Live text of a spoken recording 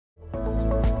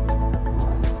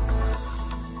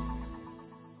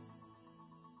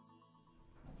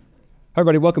Hi,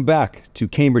 everybody. Welcome back to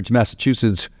Cambridge,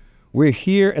 Massachusetts. We're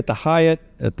here at the Hyatt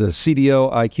at the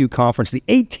CDOIQ conference, the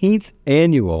 18th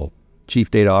annual Chief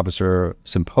Data Officer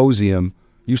Symposium.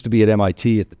 Used to be at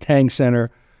MIT at the Tang Center.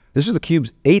 This is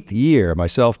theCUBE's 8th year.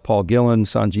 Myself, Paul Gillian,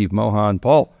 Sanjeev Mohan.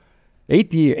 Paul,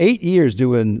 8 years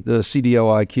doing the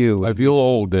CDOIQ. I feel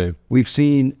old, Dave. We've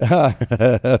seen,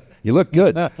 you look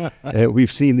good.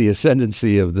 We've seen the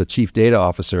ascendancy of the Chief Data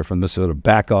Officer from this sort of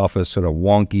back office, sort of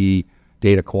wonky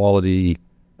data quality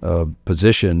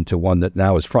position to one that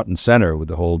now is front and center with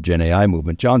the whole Gen AI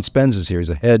movement. John Spens is here. He's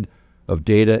the head of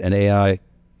data and AI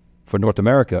for North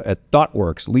America at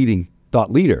Thoughtworks, leading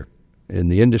thought leader in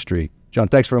the industry. John,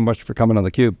 thanks very much for coming on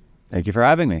theCUBE. Thank you for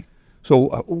having me.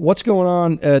 So what's going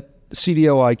on at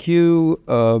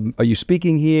CDOIQ? Are you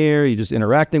speaking here? Are you just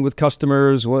interacting with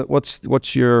customers?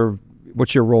 What's your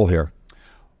role here?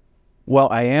 Well,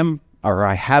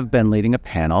 I have been leading a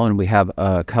panel, and we have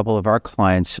a couple of our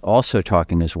clients also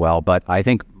talking as well. But I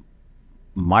think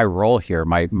my role here,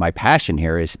 my passion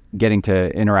here is getting to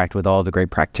interact with all the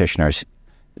great practitioners.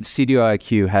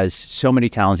 CDOIQ has so many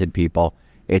talented people.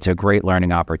 It's a great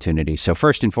learning opportunity. So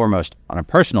first and foremost, on a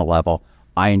personal level,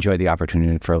 I enjoy the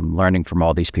opportunity for learning from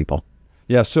all these people.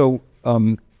 Yeah, so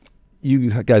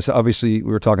you guys, obviously,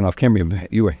 we were talking off camera,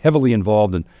 you were heavily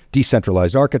involved in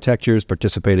decentralized architectures,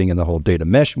 participating in the whole data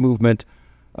mesh movement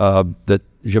that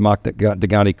Zhamak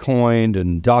Dehghani coined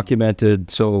and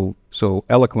documented so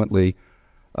eloquently.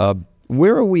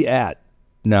 Where are we at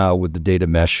now with the data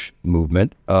mesh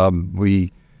movement?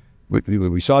 We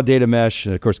saw data mesh,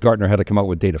 and of course Gartner had to come out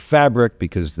with data fabric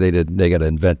because they got to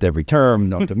invent every term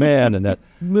known to man, and that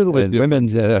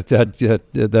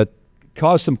that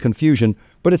caused some confusion.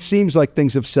 But it seems like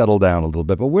things have settled down a little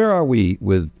bit. But where are we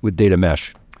with data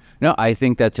mesh? No, I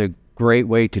think that's a great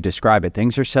way to describe it.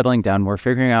 Things are settling down. We're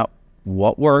figuring out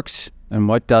what works and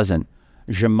what doesn't.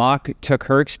 Zhamak took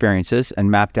her experiences and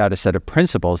mapped out a set of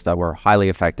principles that were highly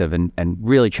effective and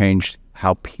really changed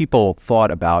how people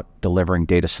thought about delivering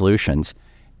data solutions.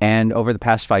 And over the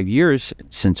past 5 years,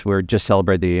 since we're just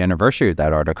celebrated the anniversary of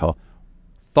that article,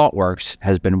 Thoughtworks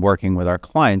has been working with our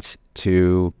clients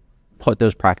to put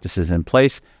those practices in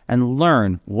place and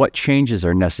learn what changes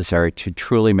are necessary to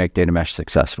truly make data mesh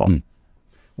successful.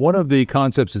 One of the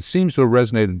concepts that seems to have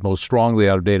resonated most strongly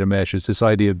out of data mesh is this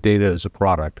idea of data as a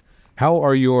product. How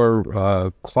are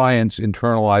your clients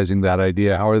internalizing that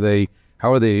idea? How are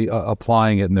they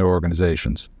applying it in their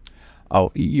organizations?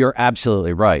 Oh, you're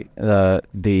absolutely right.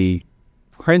 The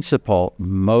principle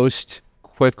most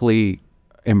quickly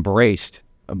embraced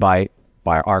by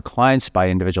our clients, by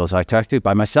individuals I talked to,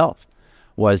 by myself,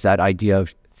 was that idea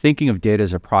of thinking of data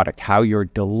as a product, how you're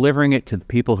delivering it to the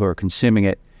people who are consuming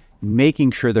it,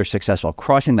 making sure they're successful,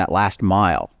 crossing that last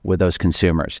mile with those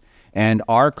consumers. And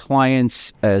our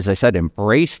clients, as I said,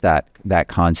 embrace that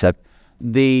concept.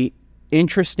 The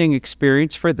interesting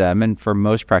experience for them and for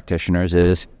most practitioners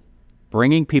is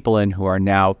bringing people in who are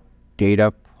now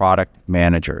data product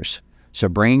managers. So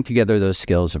bringing together those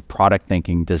skills of product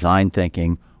thinking, design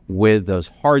thinking, with those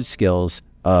hard skills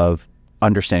of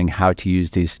understanding how to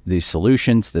use these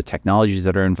solutions, the technologies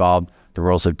that are involved, the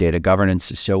roles of data governance.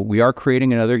 So we are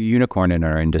creating another unicorn in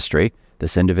our industry,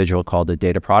 this individual called a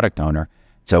data product owner.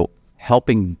 So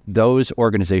helping those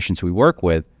organizations we work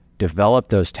with develop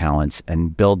those talents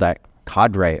and build that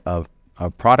cadre of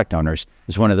product owners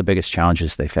is one of the biggest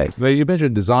challenges they face. Well, you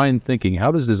mentioned design thinking.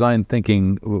 How does design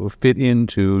thinking fit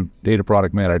into data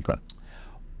product management?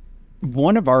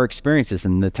 One of our experiences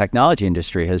in the technology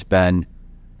industry has been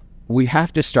we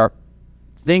have to stop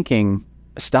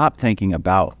thinking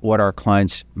about what our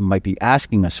clients might be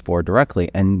asking us for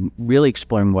directly and really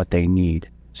exploring what they need.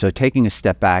 So taking a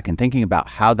step back and thinking about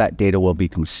how that data will be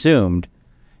consumed,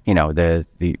 you know, the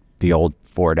old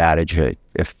Ford adage,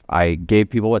 if I gave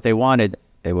people what they wanted,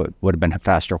 it would have been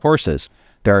faster horses.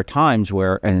 There are times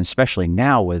where, and especially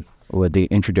now with the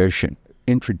introduction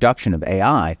of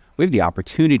AI, we have the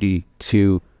opportunity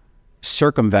to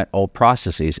circumvent old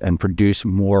processes and produce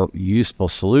more useful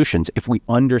solutions if we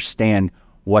understand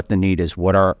what the need is,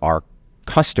 what our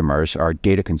customers, our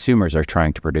data consumers are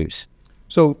trying to produce.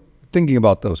 So thinking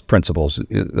about those principles,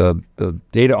 the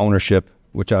data ownership,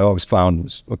 which I always found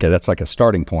was, okay, that's like a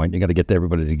starting point. You got to get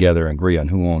everybody together and agree on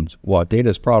who owns what. Data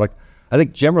as product. I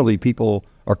think generally people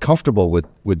are comfortable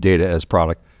with data as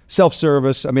product.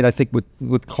 Self-service, I mean, I think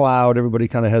with cloud, everybody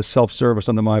kind of has self-service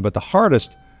on the mind, but the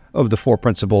hardest of the 4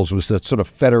 principles was that sort of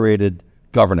federated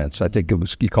governance. I think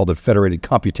you called it federated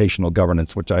computational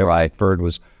governance, which I heard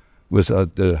was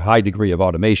the high degree of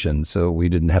automation, so we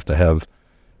didn't have to have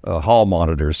hall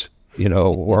monitors,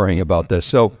 worrying about this.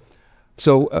 So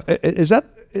is that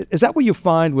is that what you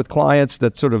find with clients,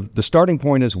 that sort of the starting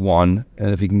point is one,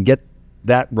 and if you can get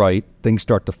that right, things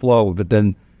start to flow, but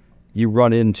then you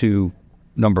run into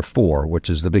number 4, which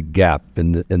is the big gap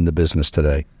in the business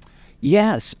today?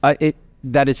 Yes,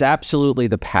 that is absolutely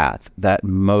the path that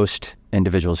most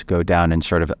individuals go down in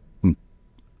sort of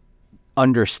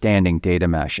understanding data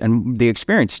mesh. And the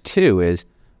experience too is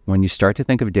when you start to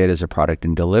think of data as a product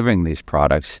and delivering these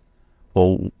products,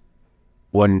 well,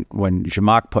 when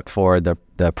Zhamak put forward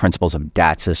the principles of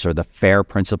DATSIS, or the FAIR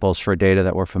principles for data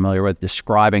that we're familiar with,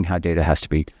 describing how data has to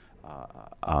be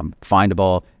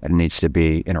findable and it needs to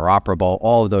be interoperable,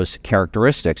 all of those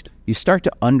characteristics, you start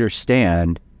to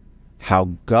understand how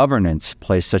governance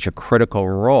plays such a critical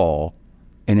role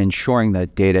in ensuring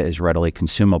that data is readily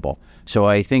consumable. So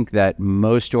I think that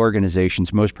most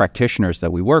organizations, most practitioners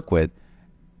that we work with,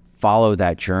 follow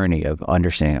that journey of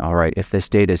understanding, all right, if this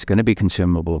data is going to be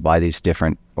consumable by these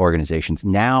different organizations,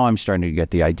 now I'm starting to get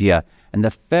the idea. And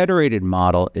the federated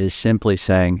model is simply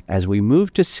saying, as we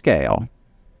move to scale,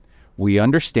 we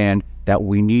understand that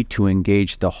we need to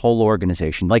engage the whole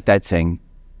organization. Like that saying,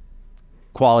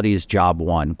 quality is job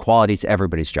one, quality is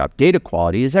everybody's job. Data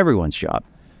quality is everyone's job.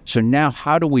 So now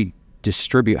how do we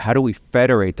distribute, how do we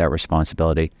federate that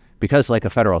responsibility? Because like a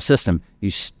federal system,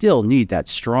 you still need that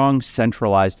strong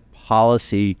centralized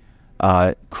policy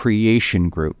creation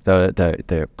group,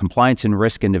 the compliance and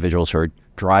risk individuals who are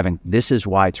driving. This is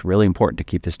why it's really important to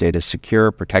keep this data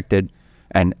secure, protected,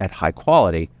 and at high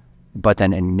quality, but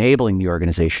then enabling the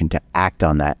organization to act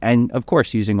on that. And of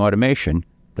course, using automation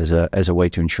as a way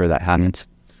to ensure that happens.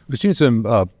 We've seen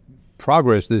some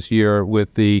progress this year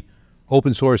with the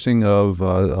open sourcing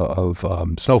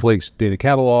of Snowflake's data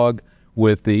catalog,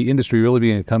 with the industry really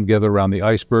being to come together around the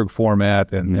Iceberg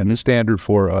format and the standard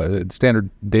for standard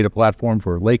data platform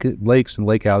for lakes and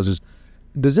lake houses.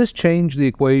 Does this change the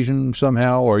equation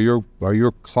somehow, or are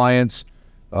your clients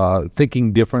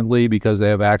thinking differently because they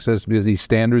have access, because these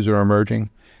standards are emerging?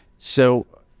 So,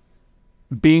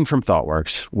 being from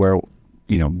Thoughtworks, where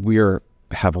we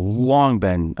have long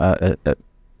been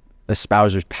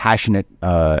espousers, passionate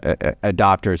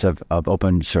adopters of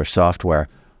open source software,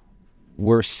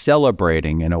 we're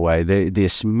celebrating in a way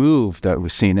this move that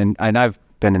was seen, and I've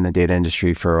been in the data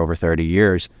industry for over 30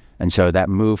 years, and so that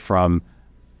move from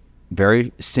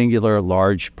very singular,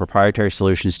 large proprietary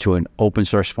solutions to an open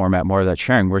source format, more of that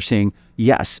sharing, we're seeing,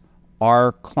 yes,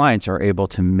 our clients are able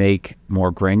to make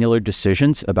more granular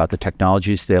decisions about the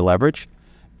technologies they leverage,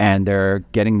 and they're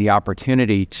getting the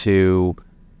opportunity to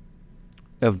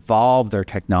evolve their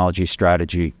technology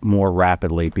strategy more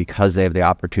rapidly because they have the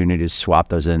opportunity to swap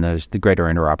those in. There's the greater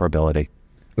interoperability.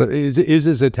 But is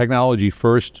this a technology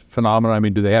first phenomenon? I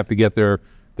mean, do they have to get their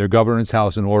governance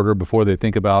house in order before they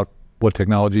think about what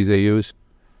technologies they use?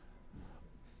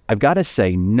 I've got to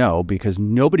say no, because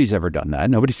nobody's ever done that.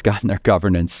 Nobody's gotten their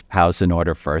governance house in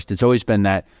order first. It's always been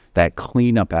that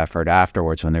cleanup effort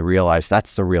afterwards when they realize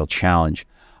that's the real challenge.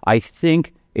 I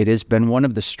think it has been one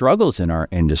of the struggles in our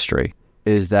industry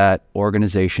is that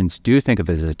organizations do think of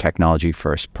it as a technology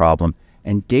first problem.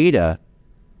 And data,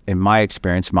 in my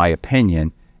experience, my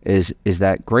opinion, is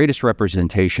that greatest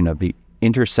representation of the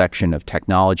intersection of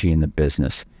technology and the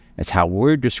business. It's how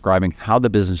we're describing how the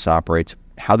business operates,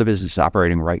 how the business is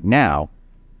operating right now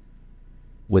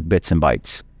with bits and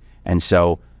bytes. And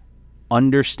so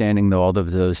understanding all of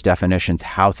those definitions,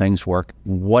 how things work,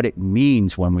 what it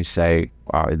means when we say,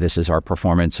 this is our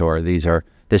performance, or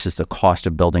this is the cost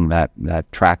of building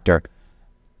that tractor.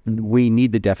 We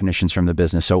need the definitions from the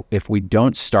business. So if we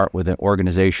don't start with an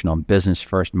organizational business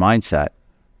first mindset,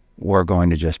 we're going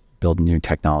to just build new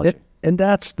technology. And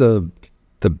that's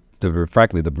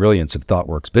frankly, the brilliance of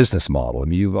Thoughtworks' business model. I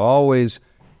mean, you've always,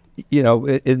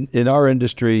 in our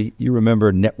industry, you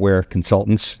remember NetWare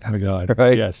consultants. Oh, God.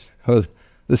 Right? Yes.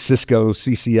 The Cisco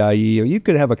CCIE, or you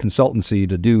could have a consultancy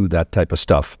to do that type of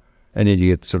stuff, and then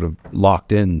you get sort of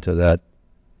locked into that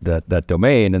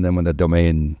domain, and then when the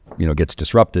domain, gets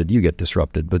disrupted, you get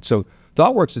disrupted. But so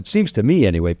Thoughtworks, it seems to me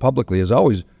anyway, publicly has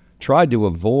always tried to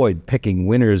avoid picking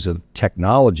winners of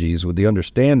technologies with the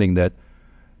understanding that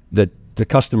the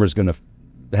customer is going to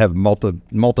have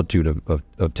multitude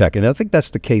of tech. And I think that's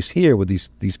the case here with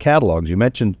these catalogs. You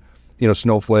mentioned,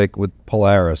 Snowflake with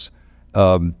Polaris.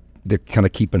 They're kind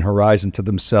of keeping Horizon to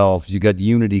themselves. You got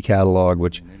Unity catalog,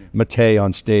 which Mate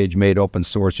on stage made open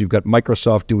source. You've got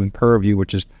Microsoft doing Purview,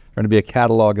 which is going to be a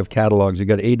catalog of catalogs. You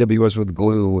got AWS with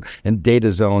Glue and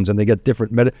data zones, and they got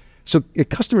different so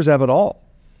customers have it all.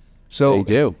 So they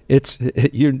do.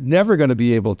 You're never going to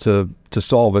be able to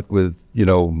solve it with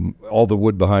all the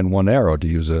wood behind one arrow, to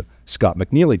use a Scott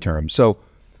McNeely term. So,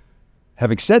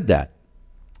 having said that,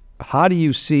 how do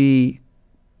you see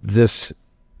this,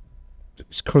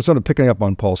 sort of picking up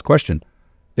on Paul's question,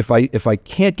 if I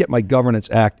can't get my governance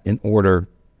act in order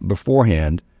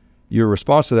beforehand, your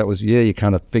response to that was, yeah, you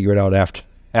kind of figure it out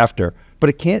after, but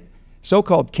it can't,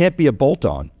 so-called can't be a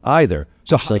bolt-on either.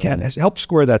 So help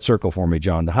square that circle for me,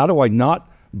 John. How do I not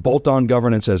bolt on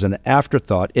governance as an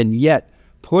afterthought and yet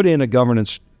put in a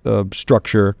governance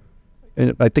structure?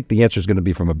 And I think the answer is going to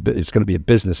be it's going to be a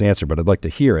business answer, but I'd like to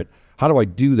hear it. How do I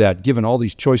do that given all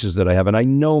these choices that I have? And I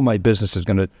know my business is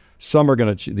going to,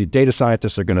 the data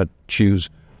scientists are going to choose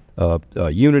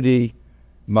Unity.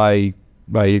 My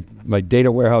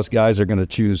data warehouse guys are going to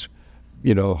choose,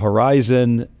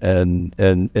 Horizon and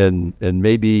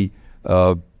maybe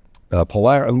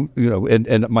Polar,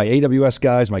 and my AWS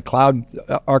guys, my cloud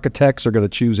architects are going to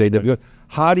choose AWS.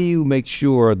 How do you make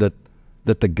sure that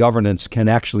the governance can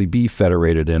actually be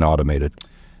federated and automated?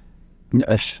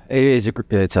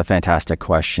 It's a fantastic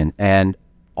question. And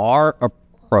our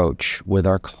approach with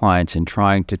our clients in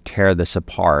trying to tear this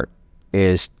apart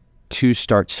is to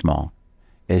start small,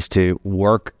 is to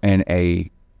work in a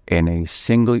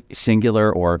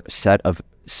singular or set of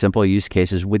simple use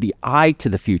cases with the eye to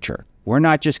the future. We're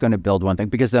not just going to build one thing,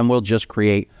 because then we'll just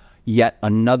create yet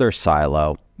another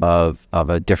silo of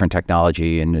a different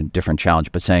technology and a different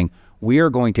challenge, but saying we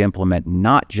are going to implement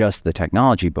not just the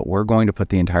technology, but we're going to put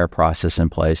the entire process in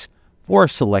place for a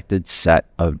selected set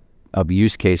of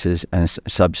use cases and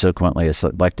subsequently a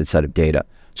selected set of data.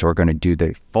 So we're going to do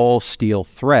the full steel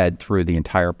thread through the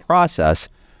entire process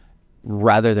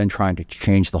rather than trying to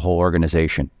change the whole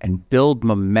organization and build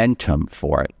momentum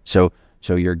for it. So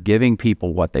you're giving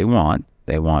people what they want.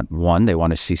 They want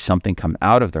to see something come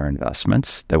out of their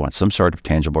investments. They want some sort of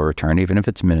tangible return, even if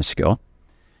it's minuscule.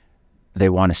 They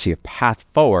want to see a path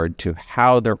forward to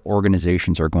how their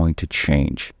organizations are going to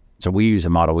change. So we use a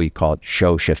model we call it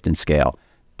show, shift, and scale.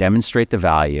 Demonstrate the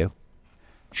value,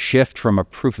 shift from a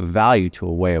proof of value to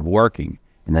a way of working,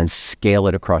 and then scale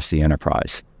it across the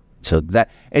enterprise. So that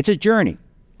it's a journey.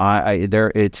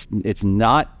 It's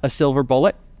not a silver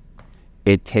bullet.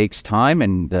 It takes time,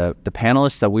 and the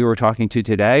panelists that we were talking to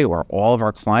today, or all of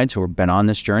our clients who have been on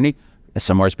this journey,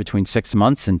 somewhere between 6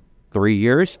 months and 3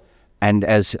 years. And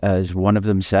as one of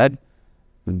them said,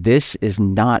 this is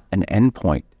not an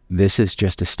endpoint. This is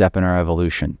just a step in our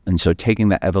evolution. And so taking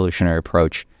that evolutionary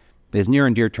approach is near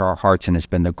and dear to our hearts, and has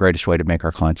been the greatest way to make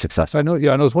our clients successful. I know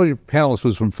one of your panelists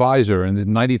was from Pfizer, and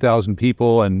 90,000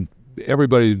 people, and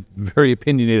everybody very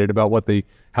opinionated about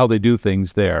how they do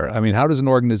things there. I mean, how does an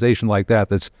organization like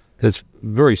that's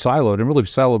very siloed and really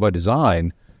siloed by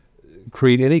design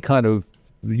create any kind of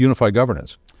unified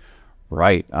governance?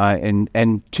 Right,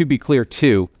 and to be clear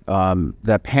too,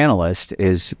 that panelist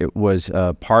was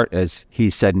part, as he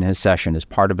said in his session, is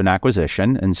part of an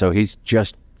acquisition, and so he's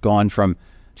just gone from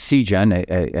Seagen,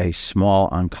 a small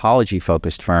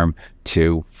oncology-focused firm,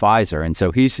 to Pfizer, and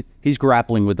so he's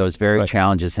grappling with those very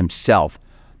challenges himself.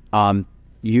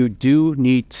 You do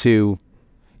need to.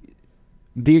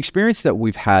 The experience that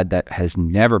we've had that has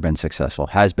never been successful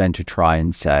has been to try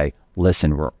and say,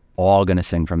 listen, we're all going to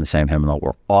sing from the same hymnal.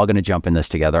 We're all going to jump in this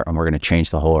together, and we're going to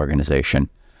change the whole organization.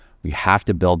 We have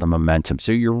to build the momentum.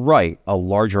 So you're right. A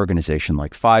large organization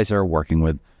like Pfizer, working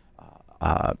with,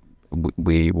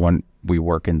 we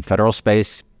work in federal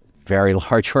space, very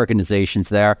large organizations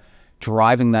there.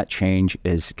 Driving that change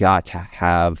is got to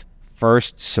have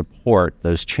first support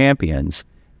those champions,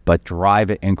 but drive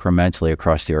it incrementally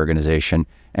across the organization.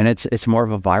 And it's more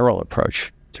of a viral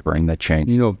approach to bring that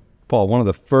change. Paul, one of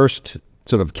the first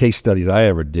sort of case studies I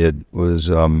ever did was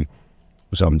I'm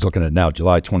looking at now,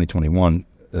 July 2021,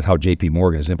 how JP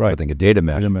Morgan is implementing a data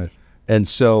mesh. And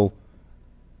so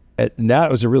that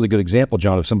was a really good example,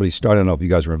 John, of somebody starting. I don't know if you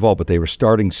guys were involved, but they were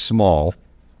starting small,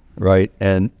 right?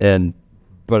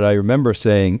 But I remember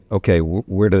saying, okay,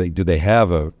 where do they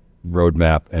have a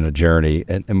roadmap and a journey?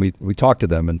 And we talked to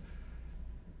them, and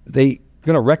they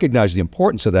going to recognize the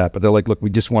importance of that, but they're like, look, we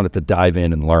just wanted to dive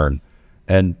in and learn.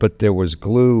 But there was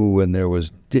glue, and there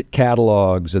was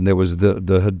catalogs, and there was the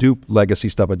Hadoop legacy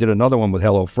stuff. I did another one with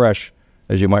HelloFresh,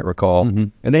 as you might recall,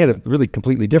 and they had a really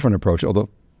completely different approach, although,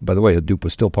 by the way, Hadoop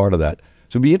was still part of that.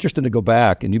 So it'd be interesting to go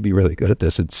back, and you'd be really good at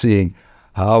this, and seeing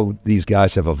how these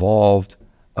guys have evolved,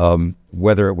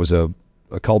 whether it was a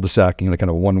cul-de-sac, kind of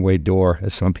a one-way door,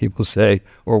 as some people say,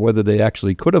 or whether they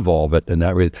actually could evolve it in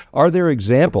that way. Are there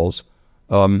examples,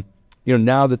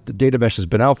 now that the data mesh has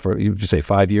been out for, you just say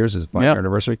 5 years is 5-year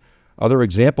anniversary, are there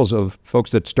examples of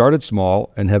folks that started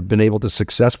small and have been able to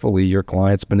successfully, your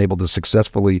clients been able to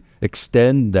successfully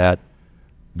extend that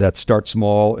start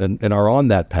small and are on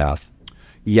that path?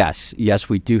 Yes,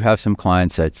 we do have some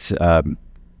clients that's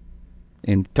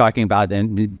in talking about,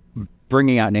 and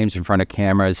bringing out names in front of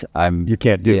cameras, You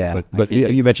can't do yeah, it. But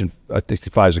you mentioned, I think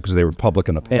Pfizer because they were public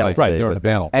in a panel. Right, they were in a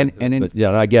panel.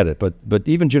 Yeah, I get it. But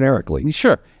even generically.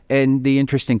 Sure. And the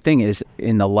interesting thing is,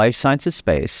 in the life sciences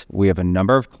space, we have a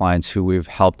number of clients who we've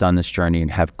helped on this journey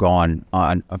and have gone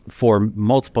on for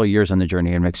multiple years on the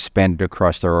journey and expanded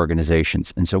across their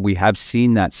organizations. And so we have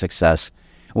seen that success.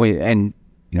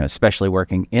 Especially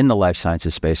working in the life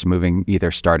sciences space, moving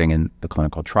either starting in the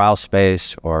clinical trial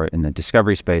space or in the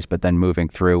discovery space, but then moving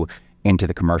through into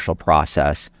the commercial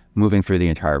process, moving through the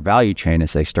entire value chain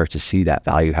as they start to see that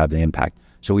value have the impact.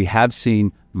 So we have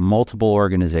seen multiple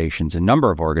organizations, a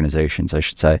number of organizations, I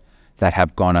should say, that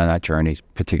have gone on that journey,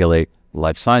 particularly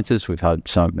life sciences. We've had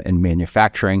some in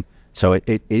manufacturing. So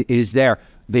it is there.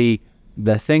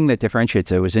 The thing that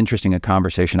differentiates, it was interesting, a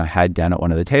conversation I had down at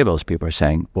one of the tables, people are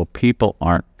saying, well, people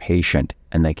aren't patient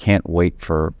and they can't wait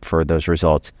for those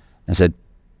results. I said,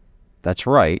 that's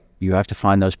right. You have to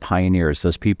find those pioneers,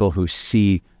 those people who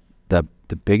see the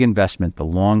big investment, the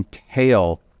long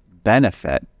tail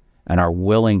benefit, and are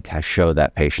willing to show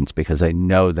that patience because they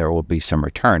know there will be some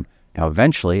return. Now,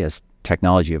 eventually, as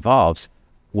technology evolves,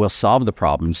 we'll solve the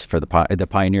problems for the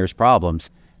pioneers' problems,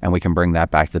 and we can bring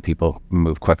that back to the people who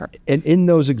move quicker. And in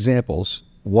those examples,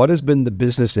 what has been the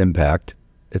business impact?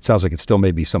 It sounds like it still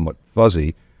may be somewhat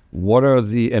fuzzy. What are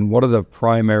the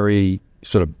primary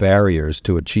sort of barriers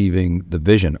to achieving the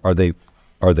vision? Are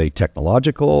they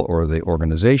technological, or are they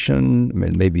organization? I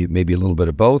mean, maybe a little bit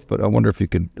of both, but I wonder if you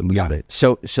could elucidate.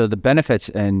 So the benefits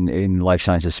in life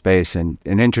sciences space, and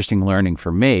an interesting learning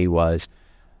for me was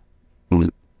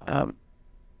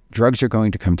drugs are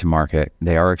going to come to market.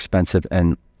 They are expensive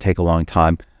and take a long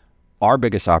time. Our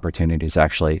biggest opportunity is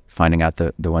actually finding out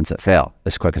the ones that fail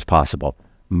as quick as possible.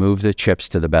 Move the chips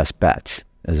to the best bets,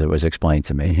 as it was explained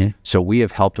to me. Mm-hmm. So we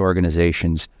have helped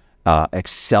organizations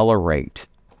accelerate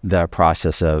the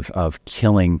process of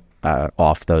killing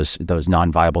off those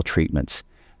non-viable treatments.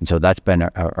 And so that's been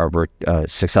a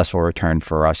successful return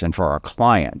for us and for our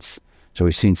clients. So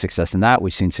we've seen success in that.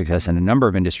 We've seen success in a number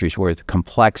of industries where the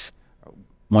complex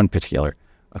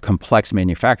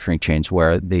manufacturing chains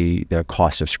where the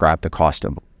cost of scrap, the cost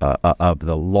of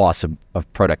the loss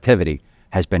of productivity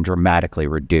has been dramatically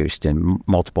reduced in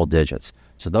multiple digits.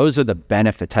 So those are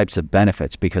the types of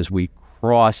benefits, because we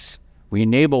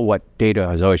enable what data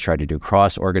has always tried to do,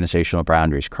 cross organizational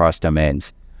boundaries, cross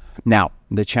domains. Now,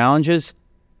 the challenges,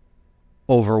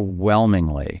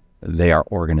 overwhelmingly, they are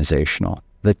organizational.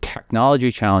 The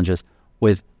technology challenges,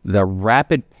 with the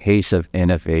rapid pace of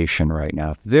innovation right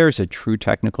now, if there's a true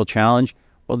technical challenge,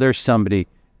 well, there's somebody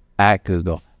at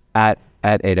Google, at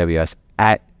AWS,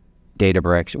 at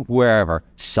Databricks, wherever,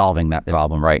 solving that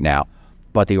problem right now.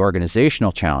 But the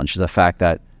organizational challenge, the fact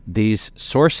that these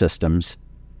source systems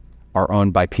are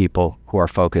owned by people who are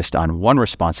focused on one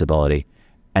responsibility,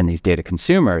 and these data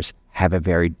consumers have a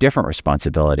very different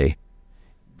responsibility.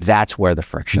 That's where the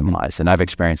friction lies. And I've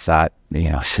experienced that,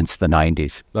 since the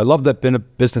 90s. I love that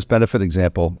business benefit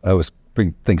example. I always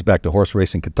bring things back to horse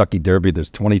racing, Kentucky Derby. There's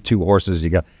 22 horses. You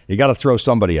got to throw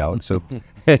somebody out. So,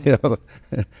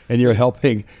 and you're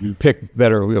helping pick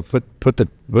better. Put the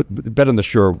bet on the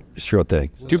sure thing.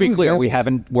 To be clear, we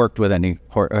haven't worked with any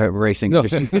racing.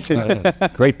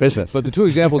 Great business. But the two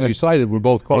examples you cited were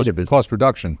both cost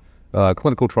reduction,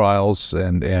 clinical trials,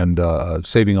 and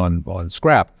saving on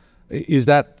scrap. Is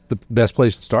that the best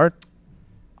place to start?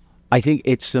 I think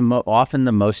it's often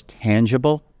the most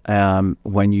tangible.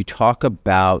 When you talk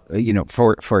about,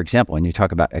 for example, when you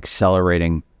talk about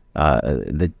accelerating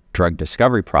the drug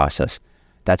discovery process,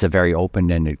 that's a very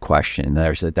open-ended question.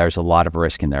 There's a lot of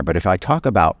risk in there. But if I talk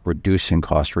about reducing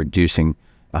cost, reducing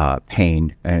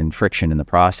pain and friction in the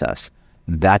process,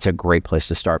 that's a great place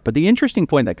to start. But the interesting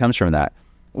point that comes from that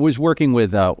was working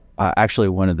with actually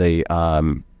one of the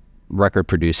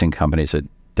record-producing companies that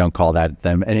don't call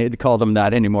them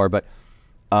that anymore, but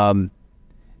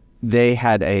they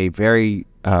had a very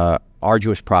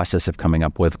arduous process of coming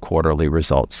up with quarterly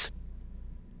results.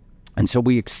 And so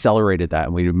we accelerated that,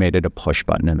 and we made it a push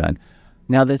button event.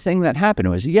 Now, the thing that happened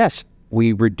was, yes,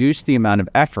 we reduced the amount of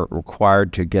effort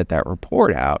required to get that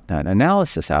report out, that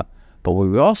analysis out, but what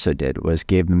we also did was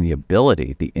gave them the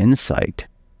ability, the insight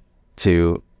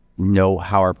to know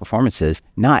how our performance is,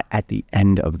 not at the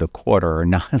end of the quarter or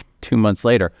not 2 months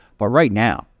later, but right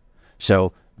now.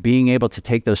 So being able to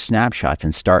take those snapshots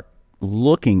and start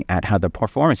looking at how the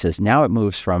performance is, now it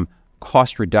moves from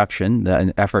cost reduction,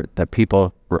 the effort of the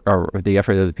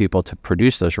people to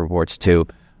produce those reports, to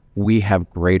we have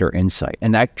greater insight.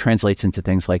 And that translates into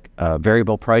things like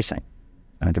variable pricing,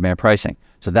 demand pricing.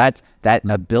 So that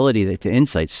ability to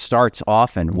insight starts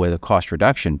often with a cost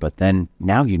reduction, but then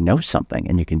now you know something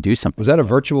and you can do something. Was that a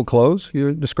virtual close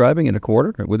you're describing in a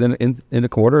quarter? Within in a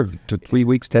quarter to 3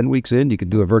 weeks, 10 weeks in, you could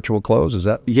do a virtual close? Is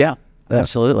that? Yeah,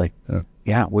 absolutely.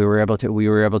 Yeah, we were able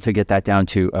to get that down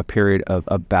to a period of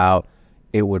about,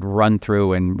 it would run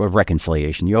through and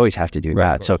reconciliation. You always have to do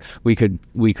that. So we could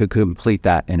complete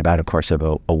that in about a course of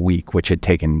a week, which had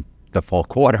taken the full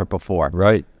quarter before.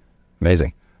 Right.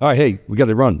 Amazing. All right. Hey, we got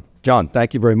to run. John,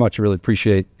 thank you very much. I really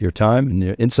appreciate your time and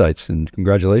your insights, and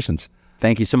congratulations.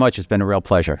 Thank you so much. It's been a real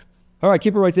pleasure. All right.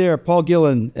 Keep it right there. Paul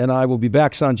Gillian and I will be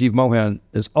back. Sanjeev Mohan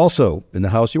is also in the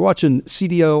house. You're watching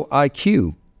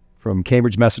CDOIQ from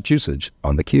Cambridge, Massachusetts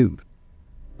on theCUBE.